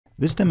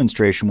This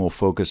demonstration will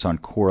focus on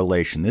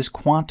correlation. This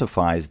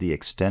quantifies the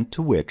extent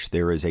to which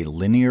there is a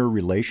linear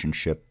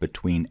relationship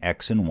between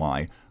x and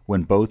y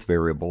when both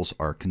variables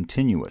are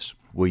continuous.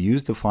 We'll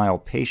use the file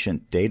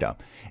patient data,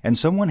 and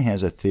someone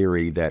has a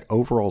theory that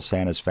overall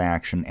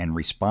satisfaction and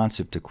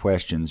responsive to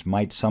questions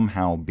might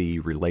somehow be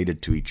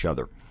related to each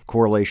other.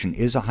 Correlation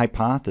is a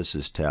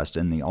hypothesis test,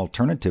 and the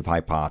alternative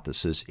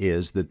hypothesis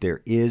is that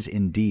there is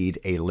indeed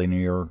a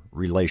linear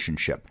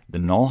relationship. The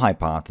null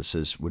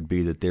hypothesis would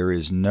be that there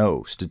is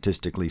no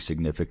statistically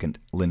significant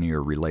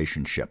linear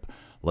relationship.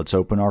 Let's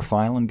open our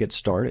file and get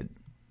started.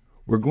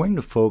 We're going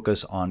to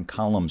focus on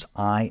columns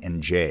I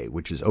and J,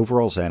 which is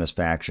overall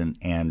satisfaction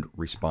and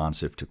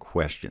responsive to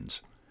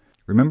questions.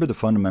 Remember the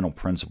fundamental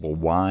principle,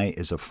 y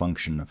is a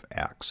function of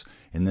x.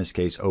 In this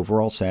case,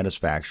 overall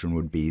satisfaction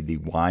would be the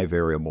y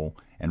variable,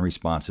 and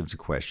responsive to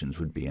questions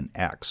would be an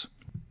x.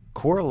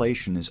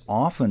 Correlation is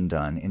often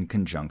done in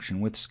conjunction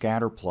with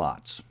scatter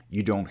plots.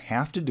 You don't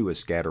have to do a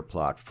scatter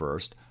plot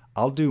first.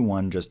 I'll do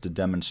one just to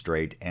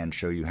demonstrate and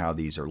show you how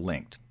these are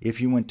linked.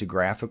 If you went to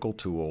Graphical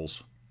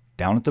Tools,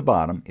 down at the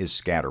bottom is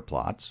Scatter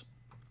Plots.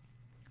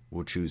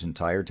 We'll choose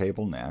Entire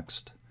Table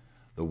next.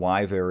 The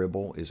y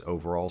variable is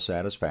overall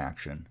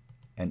satisfaction,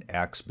 and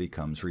x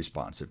becomes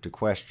responsive to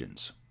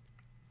questions.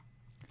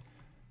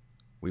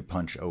 We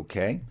punch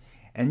OK,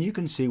 and you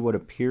can see what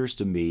appears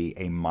to be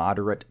a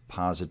moderate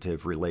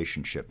positive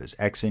relationship. As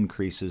x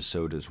increases,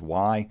 so does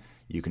y.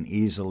 You can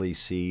easily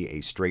see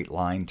a straight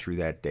line through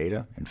that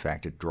data. In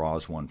fact, it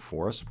draws one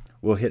for us.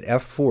 We'll hit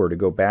F4 to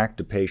go back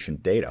to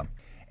patient data,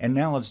 and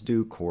now let's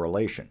do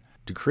correlation.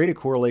 To create a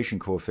correlation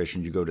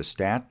coefficient, you go to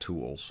Stat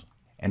Tools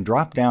and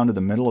drop down to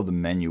the middle of the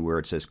menu where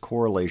it says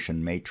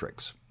Correlation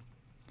Matrix.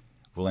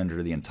 We'll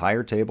enter the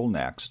entire table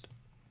next.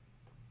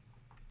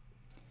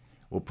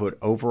 We'll put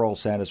overall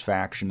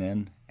satisfaction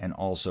in and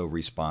also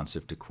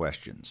responsive to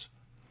questions.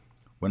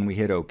 When we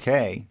hit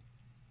OK,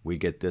 we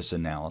get this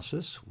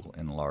analysis. We'll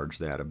enlarge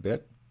that a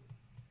bit.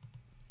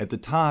 At the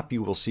top,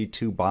 you will see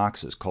two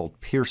boxes called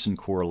Pearson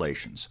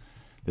correlations.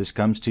 This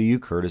comes to you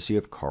courtesy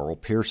of Carl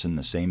Pearson,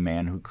 the same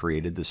man who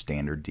created the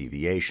standard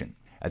deviation.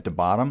 At the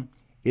bottom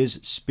is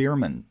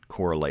Spearman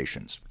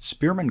correlations.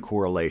 Spearman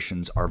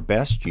correlations are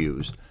best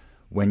used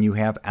when you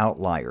have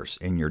outliers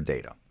in your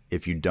data.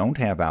 If you don't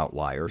have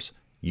outliers,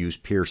 use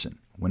Pearson.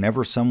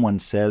 Whenever someone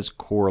says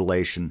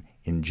correlation,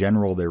 in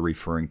general they're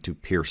referring to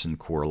Pearson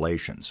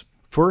correlations.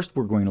 First,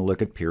 we're going to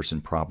look at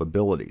Pearson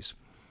probabilities.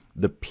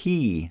 The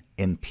P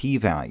in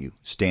p-value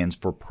stands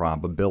for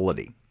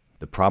probability.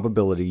 The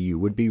probability you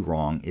would be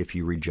wrong if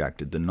you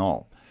rejected the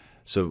null.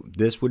 So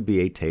this would be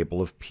a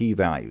table of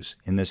p-values.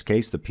 In this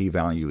case, the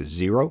p-value is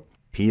 0.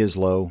 P is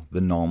low, the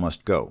null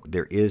must go.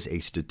 There is a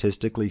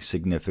statistically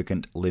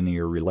significant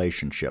linear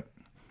relationship.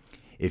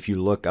 If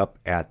you look up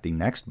at the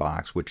next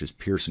box, which is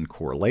Pearson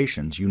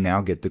correlations, you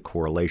now get the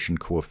correlation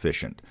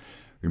coefficient.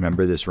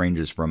 Remember, this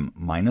ranges from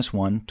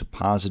 -1 to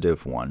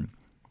 +1.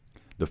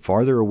 The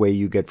farther away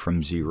you get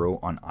from 0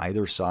 on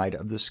either side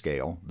of the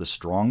scale, the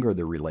stronger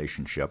the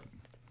relationship.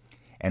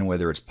 And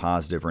whether it's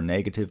positive or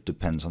negative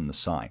depends on the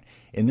sign.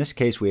 In this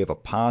case, we have a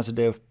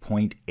positive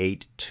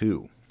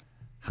 0.82.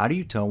 How do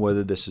you tell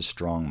whether this is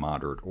strong,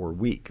 moderate, or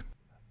weak?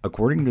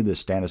 According to the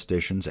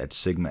statisticians at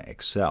Sigma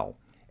Excel,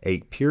 a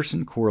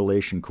Pearson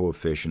correlation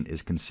coefficient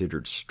is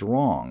considered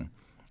strong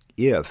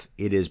if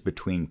it is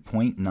between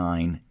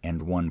 0.9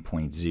 and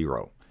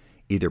 1.0,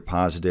 either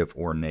positive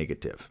or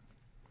negative.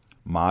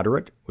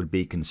 Moderate would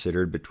be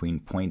considered between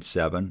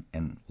 0.7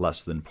 and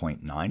less than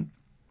 0.9,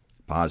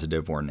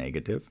 positive or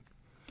negative.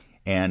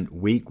 And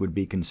weak would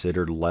be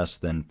considered less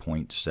than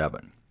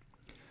 0.7.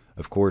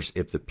 Of course,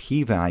 if the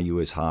p-value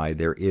is high,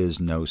 there is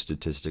no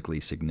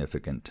statistically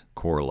significant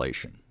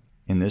correlation.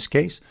 In this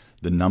case,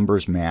 the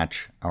numbers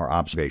match our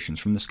observations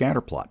from the scatter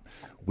plot.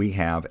 We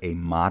have a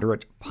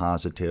moderate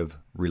positive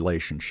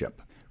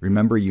relationship.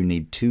 Remember, you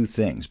need two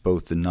things,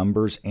 both the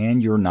numbers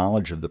and your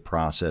knowledge of the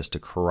process to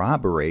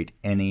corroborate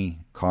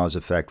any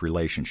cause-effect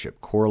relationship.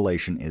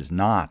 Correlation is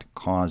not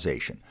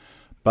causation.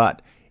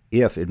 But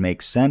if it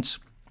makes sense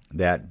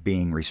that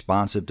being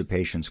responsive to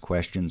patients'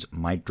 questions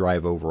might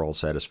drive overall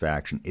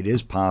satisfaction, it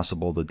is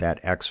possible that that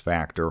X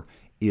factor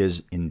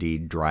is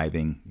indeed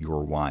driving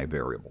your Y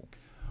variable.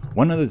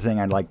 One other thing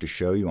I'd like to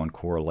show you on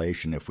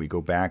correlation, if we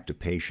go back to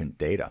patient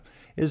data,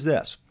 is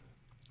this.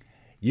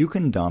 You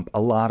can dump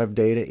a lot of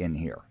data in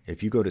here.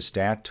 If you go to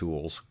Stat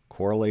Tools,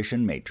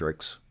 Correlation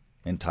Matrix,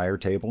 Entire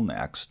Table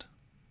next,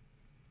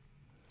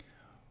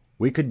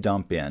 we could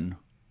dump in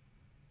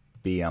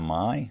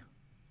BMI,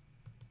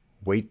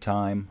 wait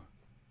time,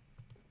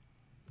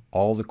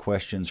 all the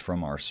questions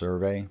from our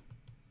survey,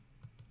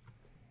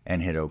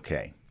 and hit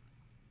OK.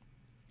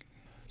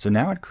 So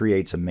now it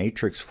creates a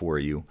matrix for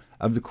you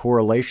of the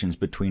correlations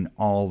between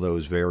all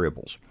those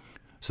variables.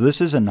 So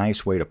this is a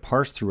nice way to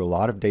parse through a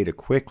lot of data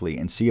quickly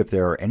and see if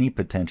there are any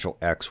potential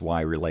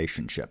X-Y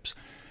relationships.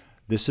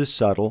 This is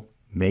subtle.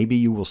 Maybe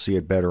you will see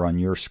it better on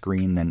your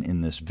screen than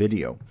in this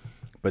video.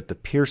 But the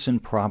Pearson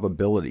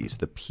probabilities,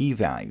 the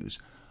p-values,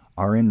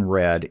 are in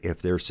red if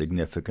they're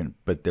significant,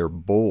 but they're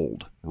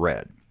bold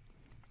red.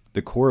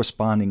 the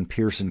corresponding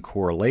Pearson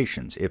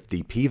correlations. If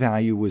the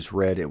p-value was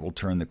red, it will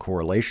turn the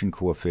correlation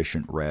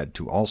coefficient red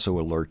to also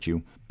alert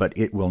you, but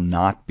it will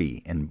not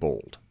be in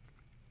bold.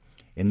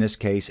 In this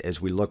case,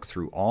 as we look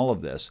through all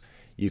of this,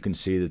 you can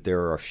see that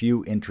there are a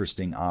few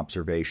interesting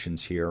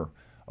observations here.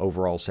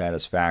 Overall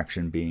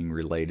satisfaction being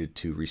related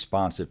to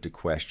responsive to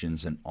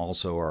questions and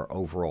also our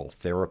overall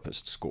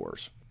therapist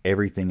scores.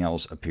 Everything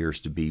else appears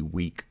to be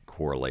weak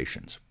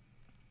correlations.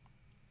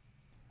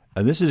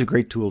 This is a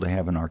great tool to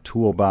have in our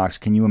toolbox.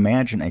 Can you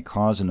imagine a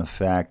cause and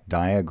effect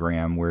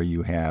diagram where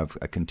you have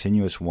a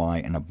continuous y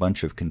and a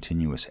bunch of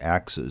continuous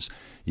x's?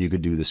 You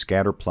could do the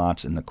scatter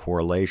plots and the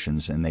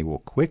correlations, and they will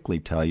quickly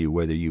tell you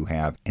whether you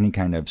have any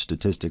kind of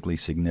statistically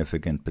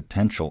significant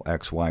potential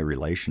XY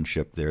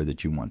relationship there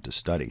that you want to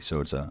study.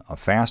 So it's a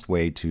fast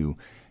way to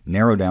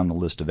narrow down the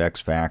list of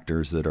X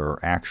factors that are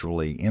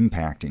actually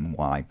impacting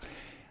Y.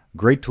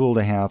 Great tool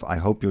to have. I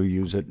hope you'll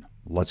use it.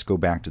 Let's go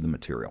back to the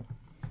material.